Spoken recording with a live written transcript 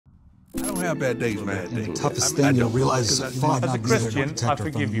I don't have bad days, man. The toughest thing you'll realize is that five as a Christian, I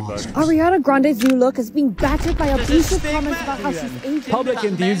forgive you both. Ariana Grande's new look is being battered by abusive comments about how she's aging. Public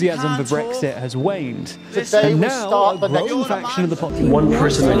enthusiasm for Brexit has waned. Today and we now start a the next growing faction of the population. One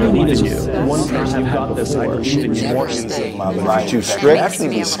person I believe in you. One person you've got this. I believe in you. too strict. Actually,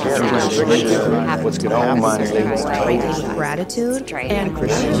 be scared of what's going to happen. Gratitude and goal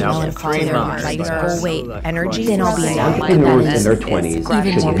weight energy. Then I'll be Entrepreneurs in their 20s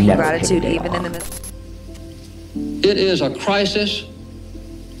even more Gratitude, even in the midst. It is a crisis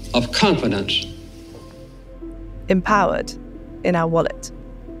of confidence. Empowered in our wallet.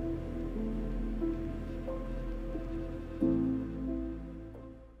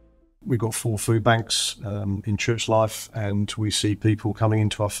 We've got 4 food banks in church life, and we see people coming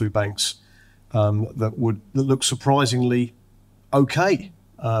into our food banks that look surprisingly okay.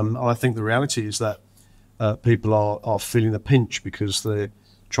 I think the reality is that people are feeling the pinch because they're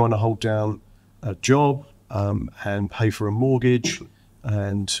trying to hold down a job and pay for a mortgage,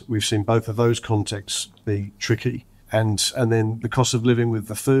 and we've seen both of those contexts be tricky. And then the cost of living with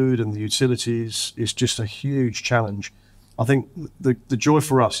the food and the utilities is just a huge challenge. I think the joy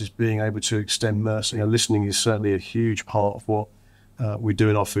for us is being able to extend mercy. You know, listening is certainly a huge part of what we do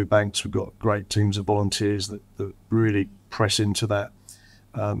in our food banks. We've got great teams of volunteers that really press into that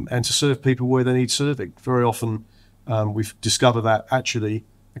and to serve people where they need serving. Very often we've discovered that actually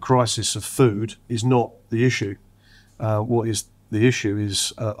the crisis of food is not the issue. What is the issue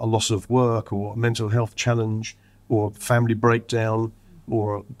is a loss of work or a mental health challenge or family breakdown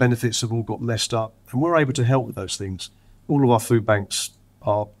or benefits have all got messed up. And we're able to help with those things. All of our food banks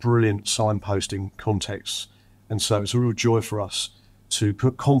are brilliant signposting contexts. And so it's a real joy for us to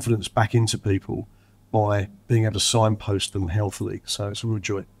put confidence back into people by being able to signpost them healthily. So it's a real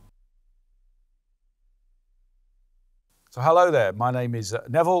joy. So hello there, my name is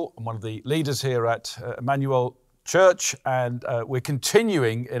Neville. I'm one of the leaders here at Emmanuel Church, and we're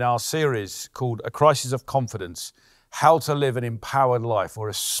continuing in our series called A Crisis of Confidence, How to Live an Empowered Life, or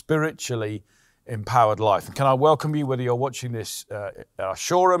a spiritually empowered life. And can I welcome you, whether you're watching this at our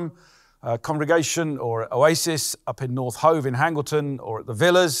Shoreham congregation or at Oasis up in North Hove in Hangleton, or at the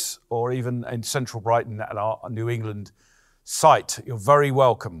Villas, or even in central Brighton at our New England site. You're very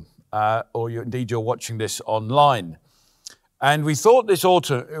welcome, or indeed you're watching this online. And we thought this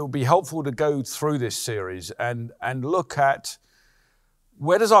autumn it would be helpful to go through this series and look at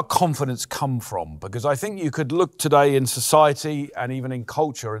where does our confidence come from? Because I think you could look today in society and even in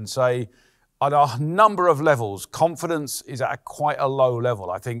culture and say, at a number of levels, confidence is at quite a low level.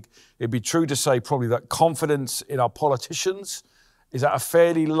 I think it'd be true to say probably that confidence in our politicians is at a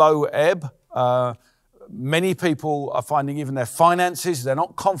fairly low ebb. Many people are finding even their finances, they're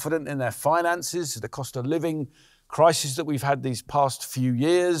not confident in their finances, the cost of living crisis that we've had these past few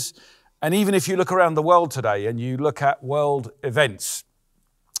years. And even if you look around the world today and you look at world events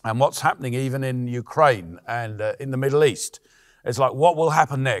and what's happening even in Ukraine and in the Middle East, it's like, what will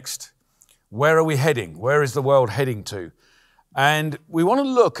happen next? Where are we heading? Where is the world heading to? And we want to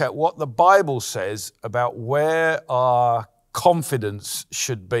look at what the Bible says about where our confidence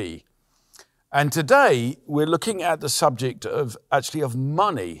should be. And today we're looking at the subject of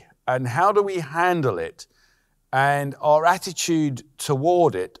money and how do we handle it and our attitude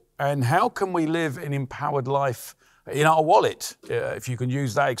toward it, and how can we live an empowered life in our wallet, if you can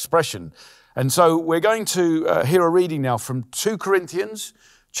use that expression. And so we're going to hear a reading now from 2 Corinthians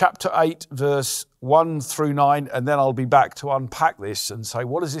chapter 8, verse 1 through 9, and then I'll be back to unpack this and say,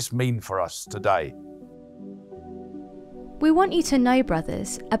 what does this mean for us today? We want you to know,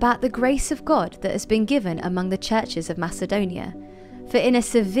 brothers, about the grace of God that has been given among the churches of Macedonia. For in a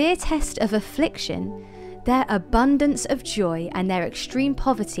severe test of affliction, their abundance of joy and their extreme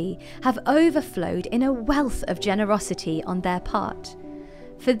poverty have overflowed in a wealth of generosity on their part.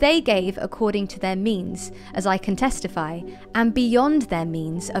 For they gave according to their means, as I can testify, and beyond their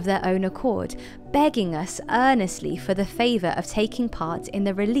means of their own accord, begging us earnestly for the favour of taking part in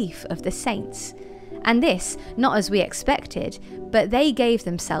the relief of the saints. And this, not as we expected, but they gave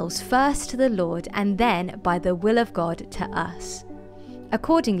themselves first to the Lord, and then by the will of God to us.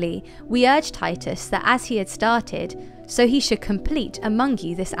 Accordingly, we urge Titus that as he had started, so he should complete among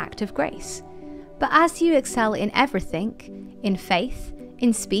you this act of grace. But as you excel in everything, in faith,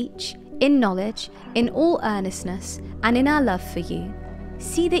 in speech, in knowledge, in all earnestness, and in our love for you,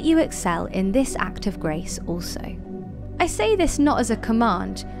 see that you excel in this act of grace also. I say this not as a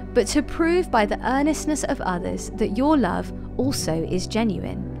command, but to prove by the earnestness of others that your love also is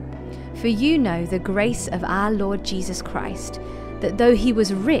genuine. For you know the grace of our Lord Jesus Christ, that though he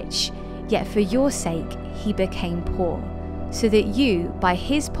was rich, yet for your sake he became poor, so that you, by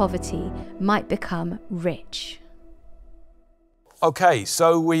his poverty, might become rich. Okay,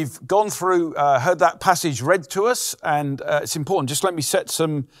 so we've gone through, heard that passage read to us, and it's important. Just let me set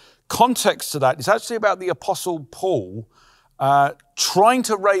some context to that. It's actually about the Apostle Paul trying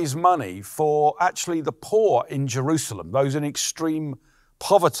to raise money for actually the poor in Jerusalem, those in extreme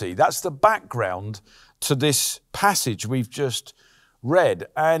poverty. That's the background to this passage we've just read.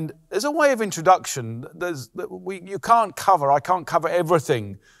 And as a way of introduction, I can't cover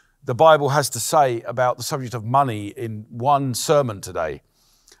everything the Bible has to say about the subject of money in one sermon today.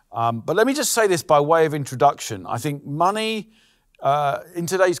 But let me just say this by way of introduction. I think money in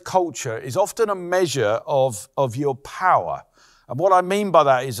today's culture is often a measure of your power. And what I mean by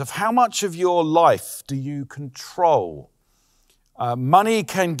that is of how much of your life do you control. Money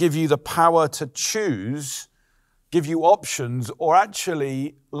can give you the power to choose, give you options, or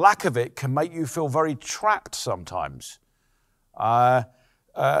actually lack of it can make you feel very trapped sometimes.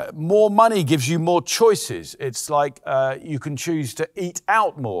 More money gives you more choices. It's like you can choose to eat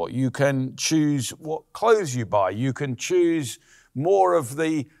out more. You can choose what clothes you buy. You can choose more of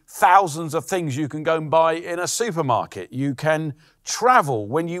the thousands of things you can go and buy in a supermarket. You can travel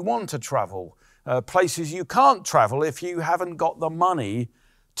when you want to travel, places you can't travel if you haven't got the money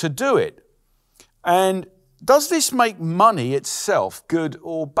to do it. And does this make money itself good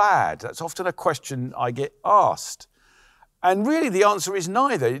or bad? That's often a question I get asked. And really the answer is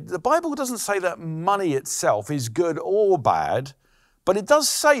neither. The Bible doesn't say that money itself is good or bad, but it does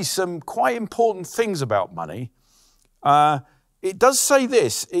say some quite important things about money. It does say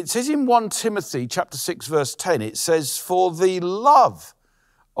this. It says in 1 Timothy chapter 6, verse 10, it says, "For the love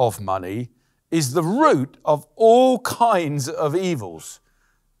of money is the root of all kinds of evils."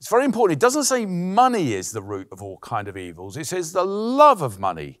 It's very important. It doesn't say money is the root of all kinds of evils. It says the love of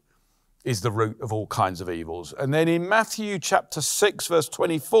money is the root of all kinds of evils. And then in Matthew chapter 6, verse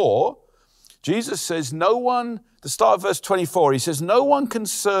 24, Jesus says, the start of verse 24, he says, "No one can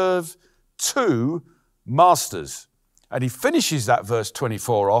serve two masters." And he finishes that verse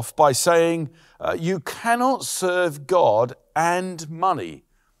 24 off by saying, you cannot serve God and money.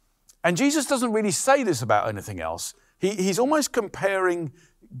 And Jesus doesn't really say this about anything else. He's almost comparing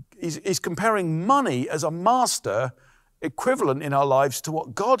money as a master equivalent in our lives to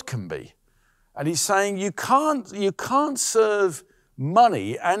what God can be. And he's saying you can't serve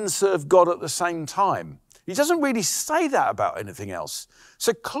money and serve God at the same time. He doesn't really say that about anything else.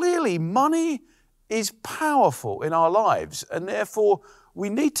 So clearly money is powerful in our lives, and therefore we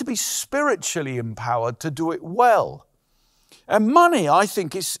need to be spiritually empowered to do it well. And money, I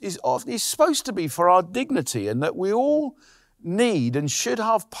think, is supposed to be for our dignity, and that we all need and should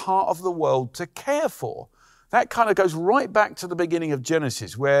have part of the world to care for. That kind of goes right back to the beginning of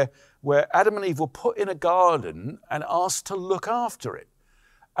Genesis, where Adam and Eve were put in a garden and asked to look after it.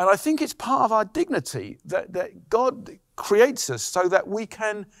 And I think it's part of our dignity that God creates us so that we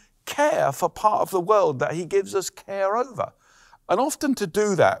can care for part of the world that he gives us care over. And often to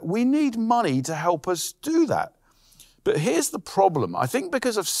do that, we need money to help us do that. But here's the problem. I think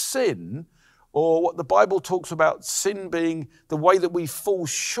because of sin, or what the Bible talks about, sin being the way that we fall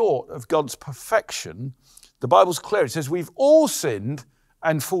short of God's perfection, the Bible's clear. It says we've all sinned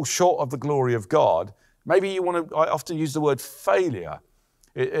and fall short of the glory of God. Maybe I often use the word failure.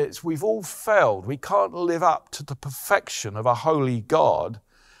 It's we've all failed. We can't live up to the perfection of a holy God.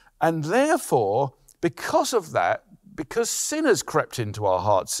 And therefore, because of that, because sin has crept into our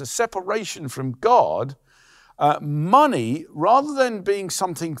hearts, a separation from God, money, rather than being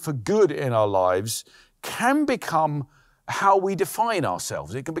something for good in our lives, can become how we define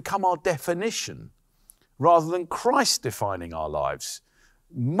ourselves. It can become our definition rather than Christ defining our lives.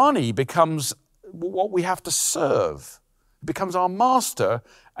 Money becomes what we have to serve. It becomes our master,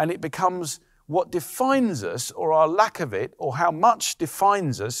 and it becomes what defines us, or our lack of it, or how much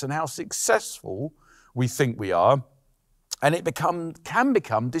defines us and how successful we think we are. And it can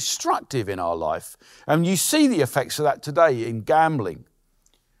become destructive in our life. And you see the effects of that today in gambling,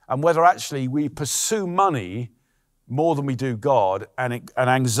 and whether actually we pursue money more than we do God, and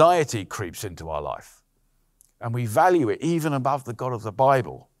anxiety creeps into our life. And we value it even above the God of the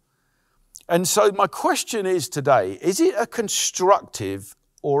Bible. And so my question is today, is it a constructive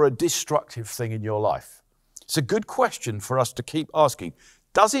or a destructive thing in your life? It's a good question for us to keep asking.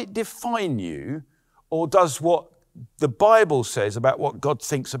 Does it define you, or does what the Bible says about what God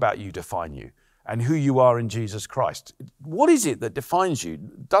thinks about you define you and who you are in Jesus Christ? What is it that defines you?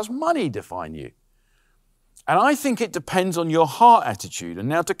 Does money define you? And I think it depends on your heart attitude. And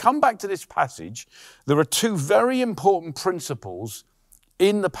now to come back to this passage, there are two very important principles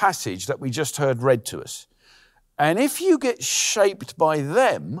in the passage that we just heard read to us. And if you get shaped by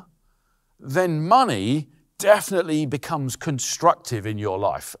them, then money definitely becomes constructive in your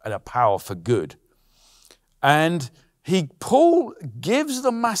life and a power for good. And Paul gives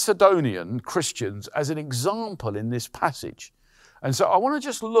the Macedonian Christians as an example in this passage. And so I want to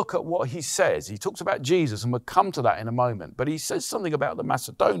just look at what he says. He talks about Jesus, and we'll come to that in a moment. But he says something about the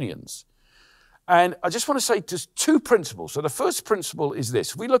Macedonians. And I just want to say just two principles. So the first principle is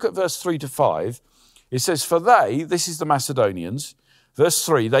this. If we look at verse 3 to 5, it says, for they, this is the Macedonians, verse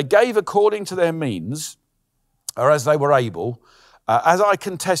 3, they gave according to their means, or as they were able, as I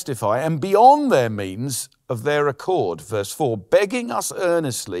can testify, and beyond their means of their accord. Verse 4, begging us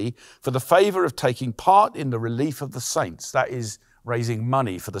earnestly for the favour of taking part in the relief of the saints. That is raising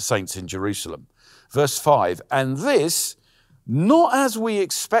money for the saints in Jerusalem. Verse 5, and this, not as we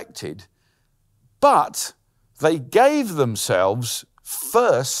expected, but they gave themselves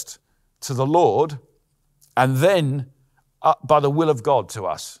first to the Lord, and then by the will of God to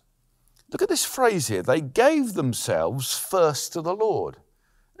us. Look at this phrase here. They gave themselves first to the Lord.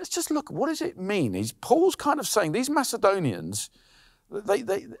 Let's just look. What does it mean? Paul's kind of saying these Macedonians,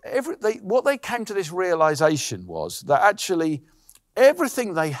 what they came to this realization was that actually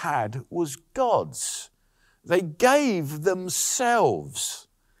everything they had was God's. They gave themselves,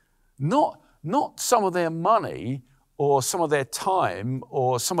 not some of their money or some of their time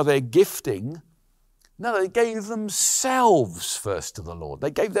or some of their gifting. No, they gave themselves first to the Lord. They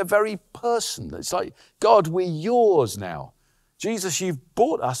gave their very person. It's like, God, we're yours now. Jesus, you've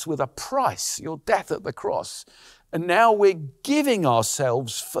bought us with a price, your death at the cross. And now we're giving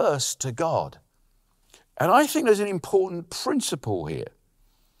ourselves first to God. And I think there's an important principle here.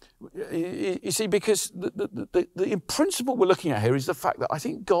 You see, because the principle we're looking at here is the fact that I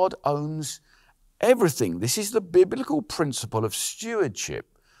think God owns everything. This is the biblical principle of stewardship,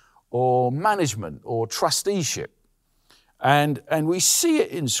 or management, or trusteeship. And we see it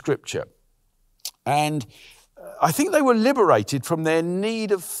in Scripture. And I think they were liberated from their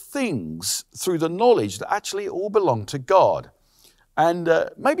need of things through the knowledge that actually it all belonged to God. And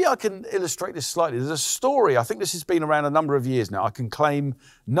maybe I can illustrate this slightly. There's a story, I think this has been around a number of years now. I can claim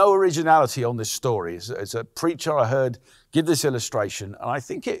no originality on this story. As a preacher, I heard give this illustration, and I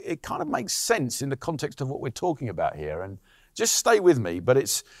think it kind of makes sense in the context of what we're talking about here. And just stay with me, but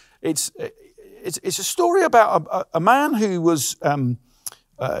it's a story about a man who was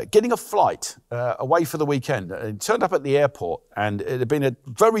getting a flight away for the weekend. He turned up at the airport, and it had been a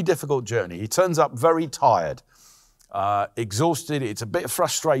very difficult journey. He turns up very tired, exhausted. It's a bit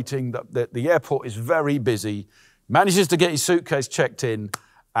frustrating that the airport is very busy. Manages to get his suitcase checked in,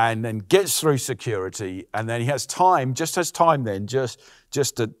 and then gets through security. And then he has time just to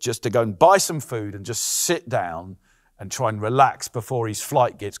go and buy some food and just sit down and try and relax before his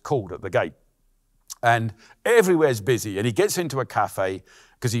flight gets called at the gate. And everywhere's busy, and he gets into a cafe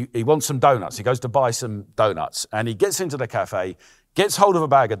because he wants some donuts. He goes to buy some donuts, and he gets into the cafe, gets hold of a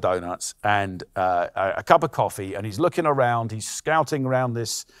bag of donuts and a cup of coffee, and he's looking around, he's scouting around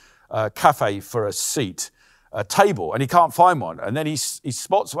this cafe for a seat, a table, and he can't find one. And then he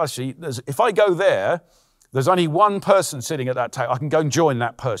spots, well, actually, if I go there, there's only one person sitting at that table. I can go and join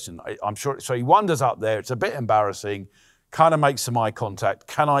that person. I'm sure. So he wanders up there. It's a bit embarrassing, kind of makes some eye contact.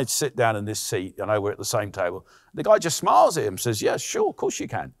 Can I sit down in this seat? I know we're at the same table. The guy just smiles at him, says, yeah, sure, of course you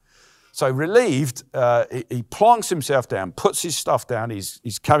can. So relieved, he plonks himself down, puts his stuff down,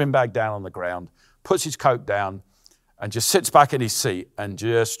 his cabin bag down on the ground, puts his coat down, and just sits back in his seat and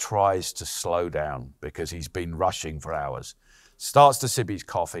just tries to slow down because he's been rushing for hours. Starts to sip his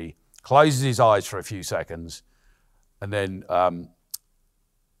coffee, closes his eyes for a few seconds, and then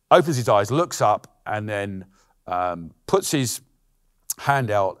opens his eyes, looks up, and then puts his hand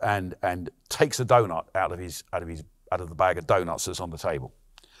out and takes a donut out of the bag of donuts that's on the table.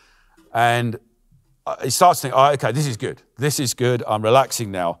 And he starts to think, oh, okay, this is good, I'm relaxing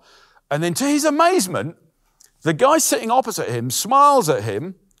now. And then to his amazement, the guy sitting opposite him smiles at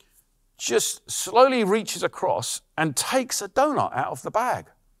him, just slowly reaches across and takes a donut out of the bag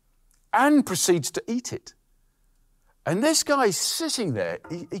and proceeds to eat it. And this guy's sitting there,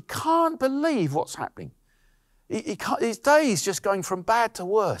 he can't believe what's happening. His day is just going from bad to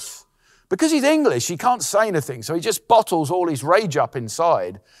worse. Because he's English, he can't say anything, so he just bottles all his rage up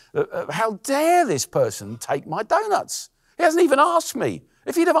inside. How dare this person take my donuts? He hasn't even asked me.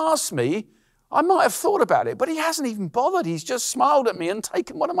 If he'd have asked me, I might have thought about it, but he hasn't even bothered. He's just smiled at me and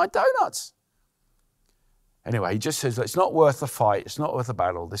taken one of my donuts. Anyway, he just says, it's not worth the fight. It's not worth the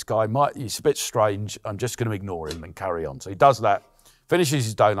battle. This guy he's a bit strange. I'm just going to ignore him and carry on. So he does that, finishes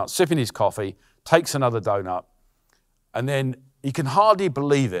his donut, sipping his coffee, takes another donut, and then he can hardly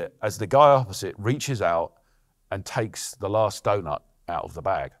believe it as the guy opposite reaches out and takes the last donut out of the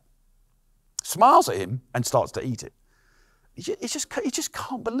bag, smiles at him and starts to eat it. He just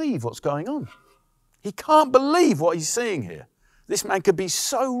can't believe what's going on. He can't believe what he's seeing here. This man could be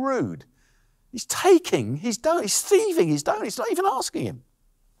so rude. He's taking his donut, he's thieving his donut, he's not even asking him.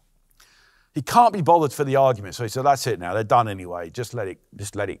 He can't be bothered for the argument, so he said, that's it now, they're done anyway, just let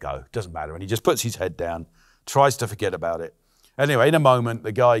it go, doesn't matter. And he just puts his head down, tries to forget about it. Anyway, in a moment,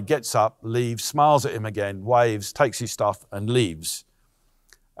 the guy gets up, leaves, smiles at him again, waves, takes his stuff and leaves.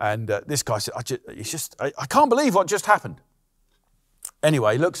 And this guy said, I can't believe what just happened.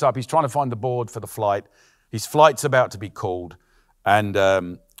 Anyway, he looks up, he's trying to find the board for the flight. His flight's about to be called, and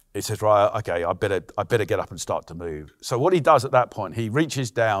he says, right, okay, I better get up and start to move. So what he does at that point, he reaches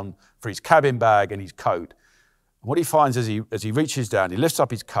down for his cabin bag and his coat. And what he finds as he reaches down, he lifts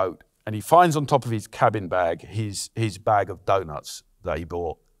up his coat and he finds on top of his cabin bag his bag of donuts that he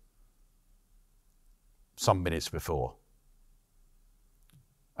bought some minutes before.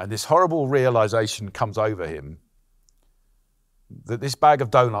 And this horrible realization comes over him that this bag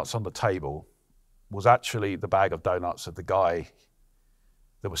of donuts on the table was actually the bag of donuts of the guy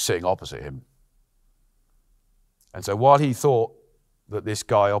that was sitting opposite him. And so while he thought that this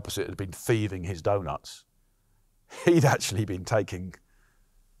guy opposite had been thieving his donuts, he'd actually been taking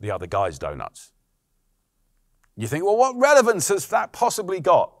the other guy's donuts. You think, well, what relevance has that possibly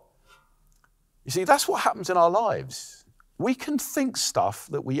got? You see, that's what happens in our lives. We can think stuff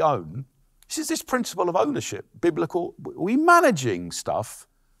that we own. This is this principle of ownership, biblical. Are we managing stuff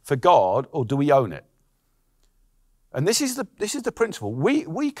for God, or do we own it? And this is the principle.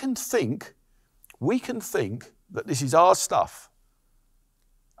 We can think that this is our stuff.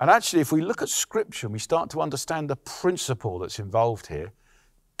 And actually, if we look at Scripture and we start to understand the principle that's involved here,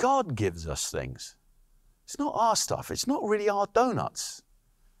 God gives us things. It's not our stuff. It's not really our donuts.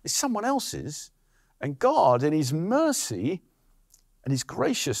 It's someone else's. And God, in his mercy and his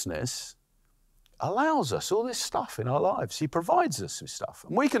graciousness, allows us all this stuff in our lives. He provides us with stuff.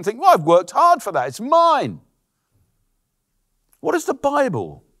 And we can think, well, I've worked hard for that. It's mine. What does the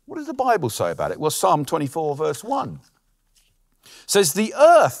Bible say about it? Well, Psalm 24, verse 1 says, the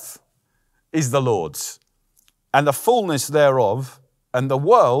earth is the Lord's, and the fullness thereof, and the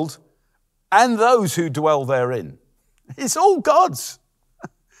world, and those who dwell therein. It's all God's.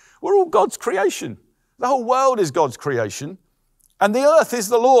 We're all God's creation. The whole world is God's creation, and the earth is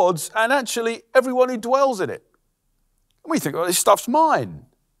the Lord's, and actually everyone who dwells in it. And we think, well, this stuff's mine.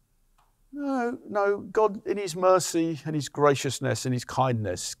 No, God in his mercy and his graciousness and his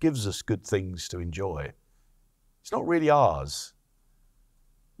kindness gives us good things to enjoy. It's not really ours.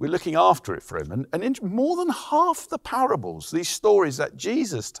 We're looking after it for him. And in more than half the parables, these stories that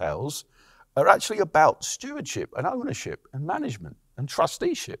Jesus tells, are actually about stewardship and ownership and management and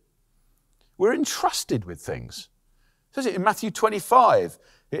trusteeship. We're entrusted with things. It says it in Matthew 25.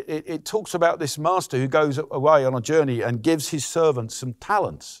 It talks about this master who goes away on a journey and gives his servants some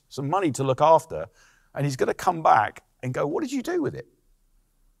talents, some money to look after, and he's going to come back and go, what did you do with it?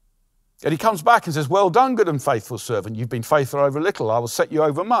 And he comes back and says, well done, good and faithful servant. You've been faithful over little. I will set you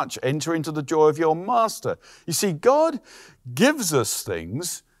over much. Enter into the joy of your master. You see, God gives us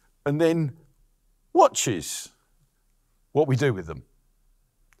things and then watches what we do with them.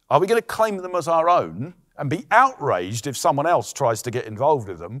 Are we going to claim them as our own and be outraged if someone else tries to get involved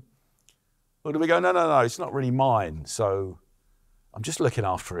with them? Or do we go, no, it's not really mine, so I'm just looking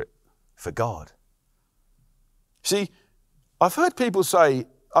after it for God? See, I've heard people say,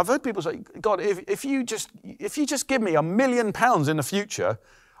 God, if you just give me £1 million in the future,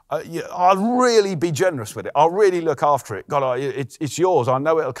 I'll really be generous with it. I'll really look after it. God, it's yours. I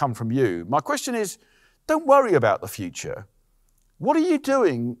know it'll come from you. My question is, don't worry about the future. What are you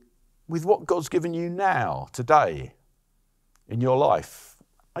doing with what God's given you now, today, in your life?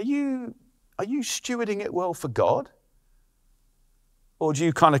 Are you stewarding it well for God? Or do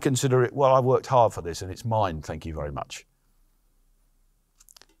you kind of consider it, well, I worked hard for this and it's mine, thank you very much?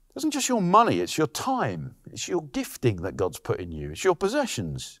 It isn't just your money, it's your time. It's your gifting that God's put in you. It's your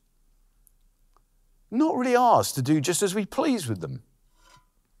possessions. Not really ours to do just as we please with them.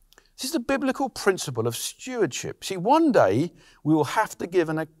 This is the biblical principle of stewardship. See, one day we will have to give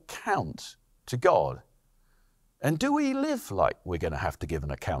an account to God. And do we live like we're going to have to give an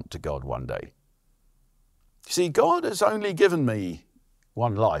account to God one day? See, God has only given me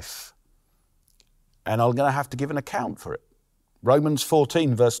one life, and I'm going to have to give an account for it. Romans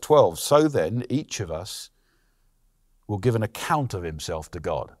 14, verse 12, so then each of us will give an account of himself to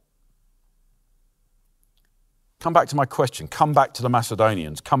God. Come back to my question. Come back to the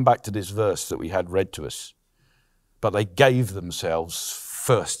Macedonians. Come back to this verse that we had read to us. But they gave themselves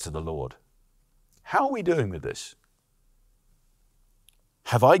first to the Lord. How are we doing with this?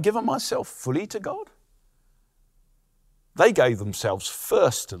 Have I given myself fully to God? They gave themselves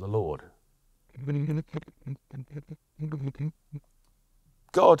first to the Lord.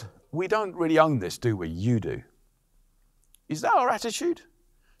 God, we don't really own this, do we? You do. Is that our attitude?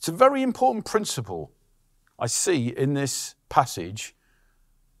 It's a very important principle I see in this passage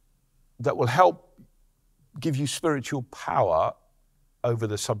that will help give you spiritual power over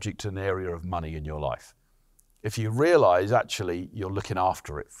the subject and area of money in your life. If you realize actually you're looking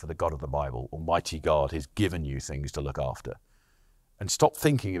after it for the God of the Bible, Almighty God has given you things to look after. And stop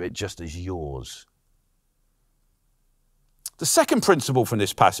thinking of it just as yours. The second principle from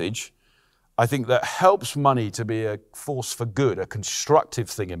this passage, I think that helps money to be a force for good, a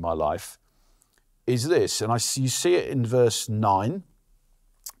constructive thing in my life, is this. And you see it in verse 9,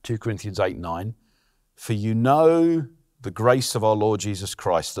 2 Corinthians 8:9. For you know the grace of our Lord Jesus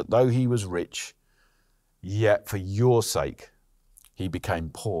Christ, that though he was rich, yet for your sake he became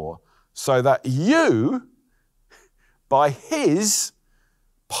poor, so that you, by his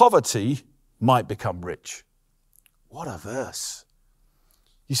poverty, might become rich. What a verse.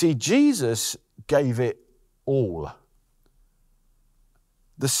 You see, Jesus gave it all.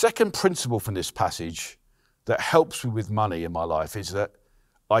 The second principle from this passage that helps me with money in my life is that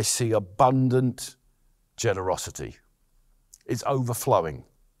I see abundant generosity. It's overflowing.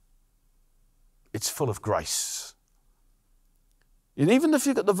 It's full of grace. And even if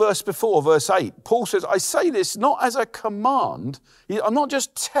you look at the verse before, verse 8, Paul says, I say this not as a command. I'm not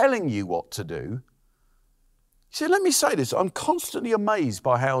just telling you what to do. He said, let me say this. I'm constantly amazed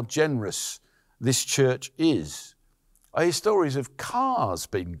by how generous this church is. I hear stories of cars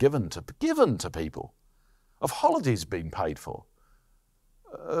being given to people, of holidays being paid for,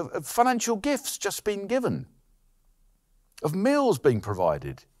 of financial gifts just being given, of meals being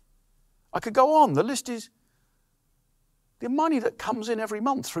provided. I could go on. The list is the money that comes in every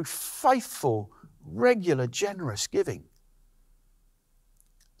month through faithful, regular, generous giving.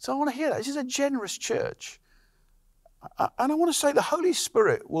 So I want to hear that. This is a generous church. And I want to say the Holy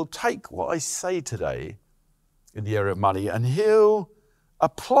Spirit will take what I say today in the area of money and he'll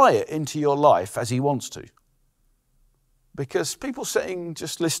apply it into your life as he wants to. Because people sitting,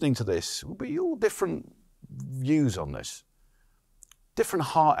 just listening to this, will be all different views on this, different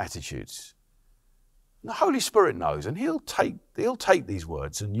heart attitudes. And the Holy Spirit knows, and he'll take these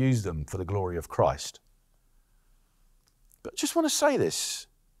words and use them for the glory of Christ. But I just want to say this.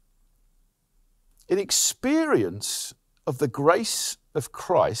 An experience of the grace of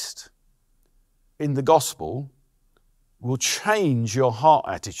Christ in the gospel will change your heart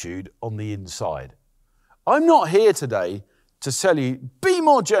attitude on the inside. I'm not here today to tell you, be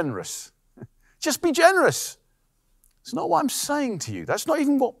more generous. Just be generous. It's not what I'm saying to you. That's not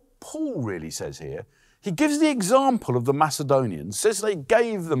even what Paul really says here. He gives the example of the Macedonians, says they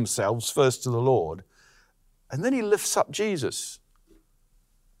gave themselves first to the Lord, and then he lifts up Jesus.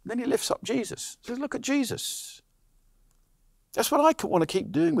 Then he lifts up Jesus. He says, look at Jesus. That's what I want to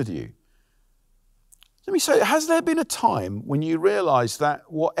keep doing with you. Let me say, has there been a time when you realized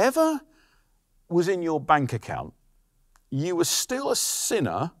that whatever was in your bank account, you were still a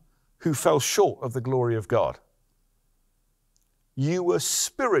sinner who fell short of the glory of God? You were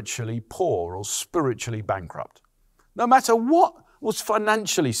spiritually poor or spiritually bankrupt. No matter what was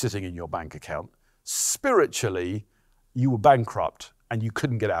financially sitting in your bank account, spiritually you were bankrupt and you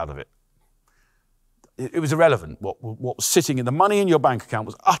couldn't get out of it. It was irrelevant. What was sitting in the money in your bank account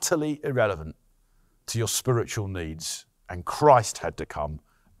was utterly irrelevant to your spiritual needs, and Christ had to come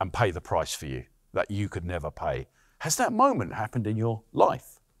and pay the price for you that you could never pay. Has that moment happened in your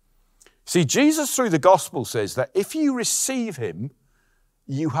life? See, Jesus through the gospel says that if you receive him,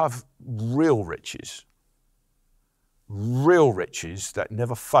 you have real riches that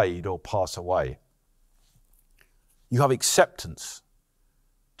never fade or pass away. You have acceptance.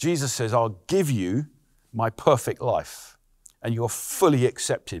 Jesus says, I'll give you my perfect life, and you're fully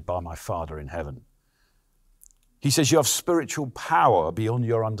accepted by my Father in heaven. He says you have spiritual power beyond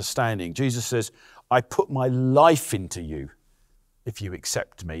your understanding. Jesus says, I put my life into you if you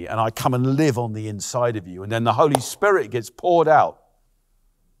accept me, and I come and live on the inside of you. And then the Holy Spirit gets poured out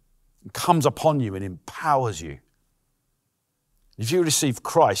and comes upon you and empowers you. If you receive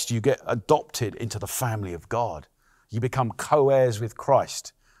Christ, you get adopted into the family of God. You become co-heirs with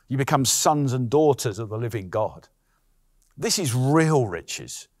Christ. You become sons and daughters of the living God. This is real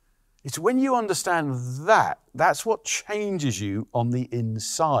riches. It's when you understand that, that's what changes you on the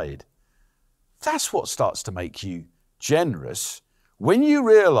inside. That's what starts to make you generous. When you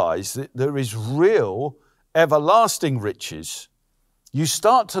realize that there is real, everlasting riches you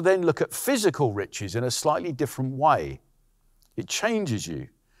start to then look at physical riches in a slightly different way. It changes you.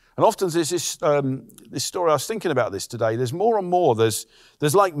 And often there's this story, I was thinking about this today, there's more and more, there's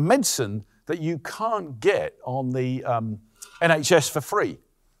like medicine that you can't get on the NHS for free.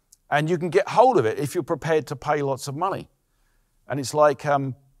 And you can get hold of it if you're prepared to pay lots of money. And it's like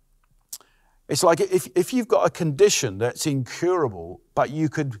if you've got a condition that's incurable, but you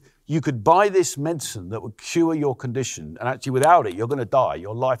could buy this medicine that would cure your condition, and actually without it, you're going to die.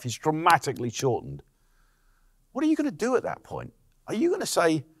 Your life is dramatically shortened. What are you going to do at that point? Are you going to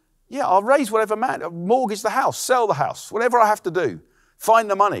say, yeah, I'll raise whatever man, mortgage the house, sell the house, whatever I have to do,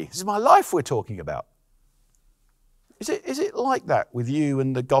 find the money. This is my life we're talking about. Is it like that with you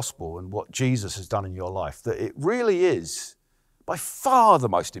and the gospel and what Jesus has done in your life, that it really is by far the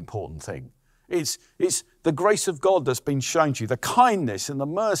most important thing? It's the grace of God that's been shown to you. The kindness and the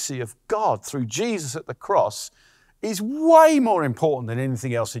mercy of God through Jesus at the cross is way more important than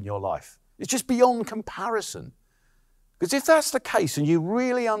anything else in your life. It's just beyond comparison. Because if that's the case and you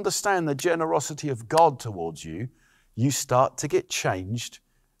really understand the generosity of God towards you, you start to get changed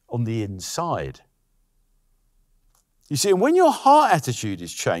on the inside. You see, and when your heart attitude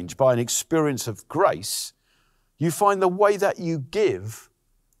is changed by an experience of grace, you find the way that you give,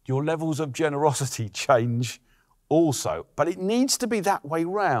 your levels of generosity change also. But it needs to be that way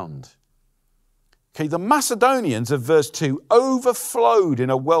round. Okay, the Macedonians of verse 2 overflowed in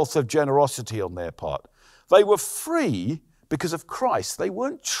a wealth of generosity on their part. They were free because of Christ. They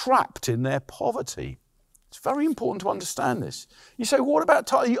weren't trapped in their poverty. It's very important to understand this. You say, what about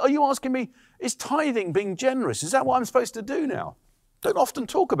tithing? Are you asking me, is tithing being generous? Is that what I'm supposed to do now? Don't often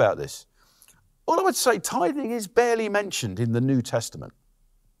talk about this. All I would say, tithing is barely mentioned in the New Testament.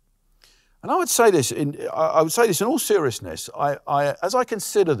 And I would say this in all seriousness. As I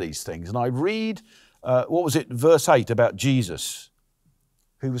consider these things and I read, verse 8 about Jesus,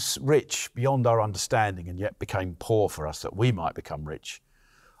 who was rich beyond our understanding and yet became poor for us that we might become rich.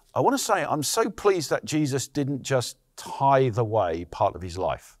 I want to say I'm so pleased that Jesus didn't just tithe away part of his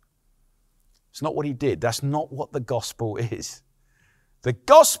life. It's not what he did. That's not what the gospel is. The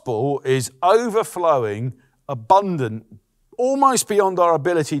gospel is overflowing, abundant, almost beyond our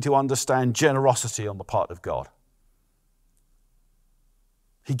ability to understand generosity on the part of God.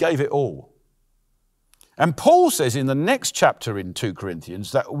 He gave it all. And Paul says in the next chapter in 2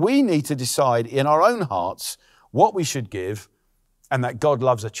 Corinthians that we need to decide in our own hearts what we should give and that God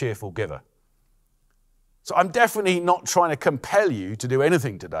loves a cheerful giver. So I'm definitely not trying to compel you to do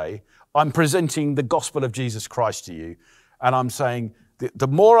anything today. I'm presenting the gospel of Jesus Christ to you. And I'm saying the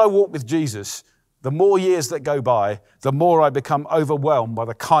more I walk with Jesus, the more years that go by, the more I become overwhelmed by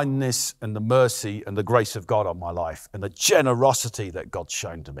the kindness and the mercy and the grace of God on my life and the generosity that God's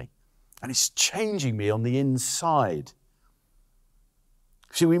shown to me. And it's changing me on the inside.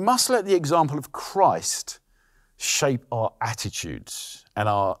 See, we must let the example of Christ shape our attitudes and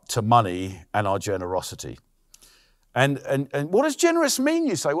to money and our generosity. And what does generous mean,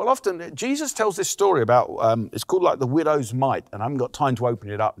 you say? Well, often Jesus tells this story about, it's called like the widow's mite, and I haven't got time to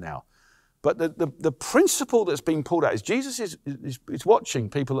open it up now. But the principle that's being pulled out is Jesus is watching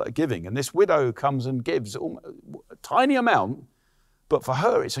people that are giving, and this widow comes and gives a tiny amount, but for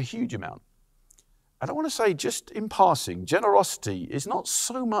her it's a huge amount. And I want to say, just in passing, generosity is not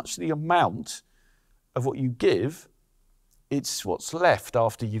so much the amount of what you give, it's what's left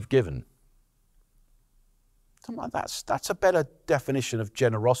after you've given. That's a better definition of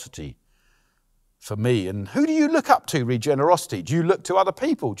generosity for me. And who do you look up to with generosity? Do you look to other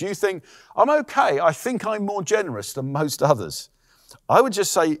people? Do you think, I'm okay, I think I'm more generous than most others? I would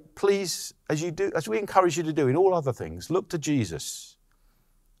just say, please, as we encourage you to do in all other things, look to Jesus.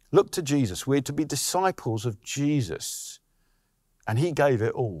 Look to Jesus. We're to be disciples of Jesus. And he gave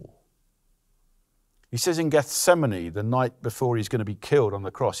it all. He says in Gethsemane, the night before he's going to be killed on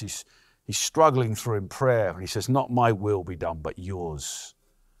the cross, he's struggling through in prayer. And he says, not my will be done, but yours,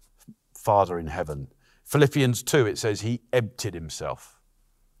 Father in heaven. Philippians 2, it says he emptied himself.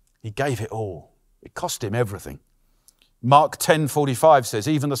 He gave it all. It cost him everything. Mark 10:45 says,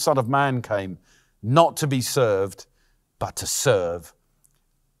 even the Son of Man came not to be served, but to serve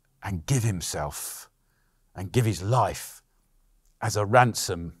and give himself and give his life as a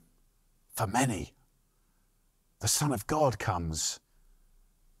ransom for many. The Son of God comes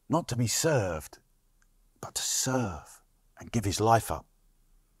not to be served, but to serve and give his life up.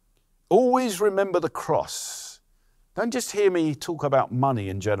 Always remember the cross. Don't just hear me talk about money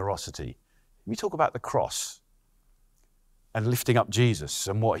and generosity. We talk about the cross and lifting up Jesus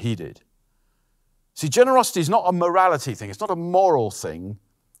and what he did. See, generosity is not a morality thing. It's not a moral thing.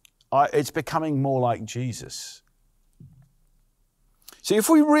 It's becoming more like Jesus. See, if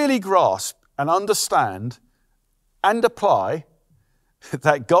we really grasp and understand and apply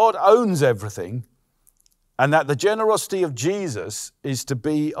that God owns everything and that the generosity of Jesus is to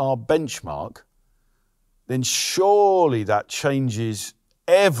be our benchmark, then surely that changes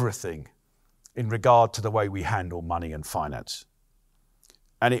everything in regard to the way we handle money and finance.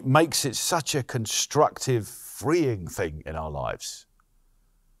 And it makes it such a constructive, freeing thing in our lives.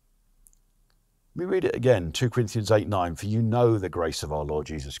 Let me read it again, 2 Corinthians 8:9. For you know the grace of our Lord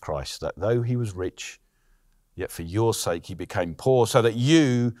Jesus Christ, that though he was rich, yet for your sake he became poor, so that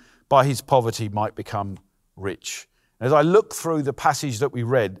you, by his poverty, might become rich. As I look through the passage that we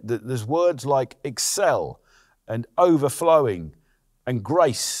read, there's words like excel and overflowing and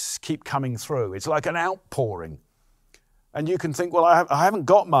grace keep coming through. It's like an outpouring. And you can think, well, I haven't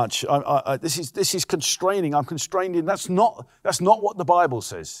got much. This is constraining. I'm constrained in. That's not what the Bible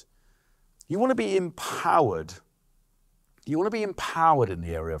says. You want to be empowered. You want to be empowered in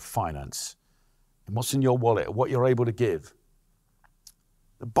the area of finance and what's in your wallet, what you're able to give.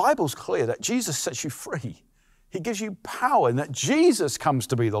 The Bible's clear that Jesus sets you free. He gives you power, and that Jesus comes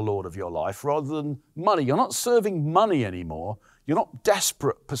to be the Lord of your life rather than money. You're not serving money anymore. You're not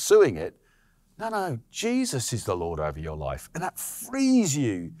desperate pursuing it. No, Jesus is the Lord over your life. And that frees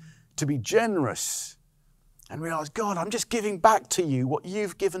you to be generous and realize, God, I'm just giving back to you what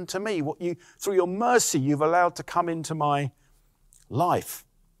you've given to me, what you, through your mercy, you've allowed to come into my life.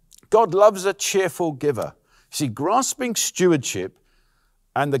 God loves a cheerful giver. See, grasping stewardship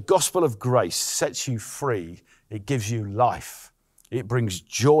and the gospel of grace sets you free. It gives you life. It brings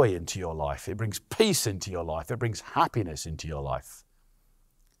joy into your life. It brings peace into your life. It brings happiness into your life.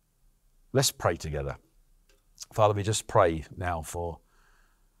 Let's pray together. Father, we just pray now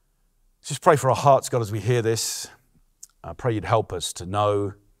just pray for our hearts, God, as we hear this. I pray you'd help us to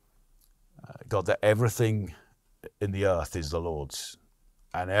know, God, that everything in the earth is the Lord's,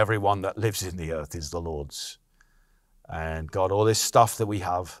 and everyone that lives in the earth is the Lord's. And God, all this stuff that we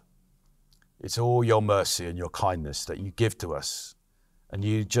have, it's all your mercy and your kindness that you give to us. And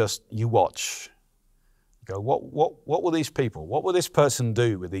you watch. You go, what will these people, what will this person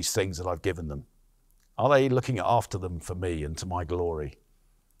do with these things that I've given them? Are they looking after them for me and to my glory?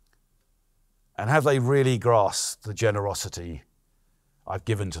 And have they really grasped the generosity I've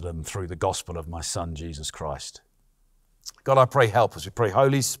given to them through the gospel of my Son, Jesus Christ? God, I pray, help us. We pray,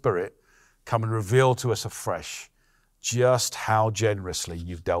 Holy Spirit, come and reveal to us afresh just how generously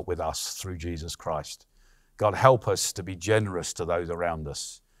you've dealt with us through Jesus Christ. God, help us to be generous to those around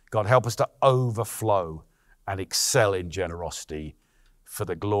us. God, help us to overflow and excel in generosity for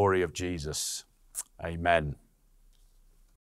the glory of Jesus. Amen.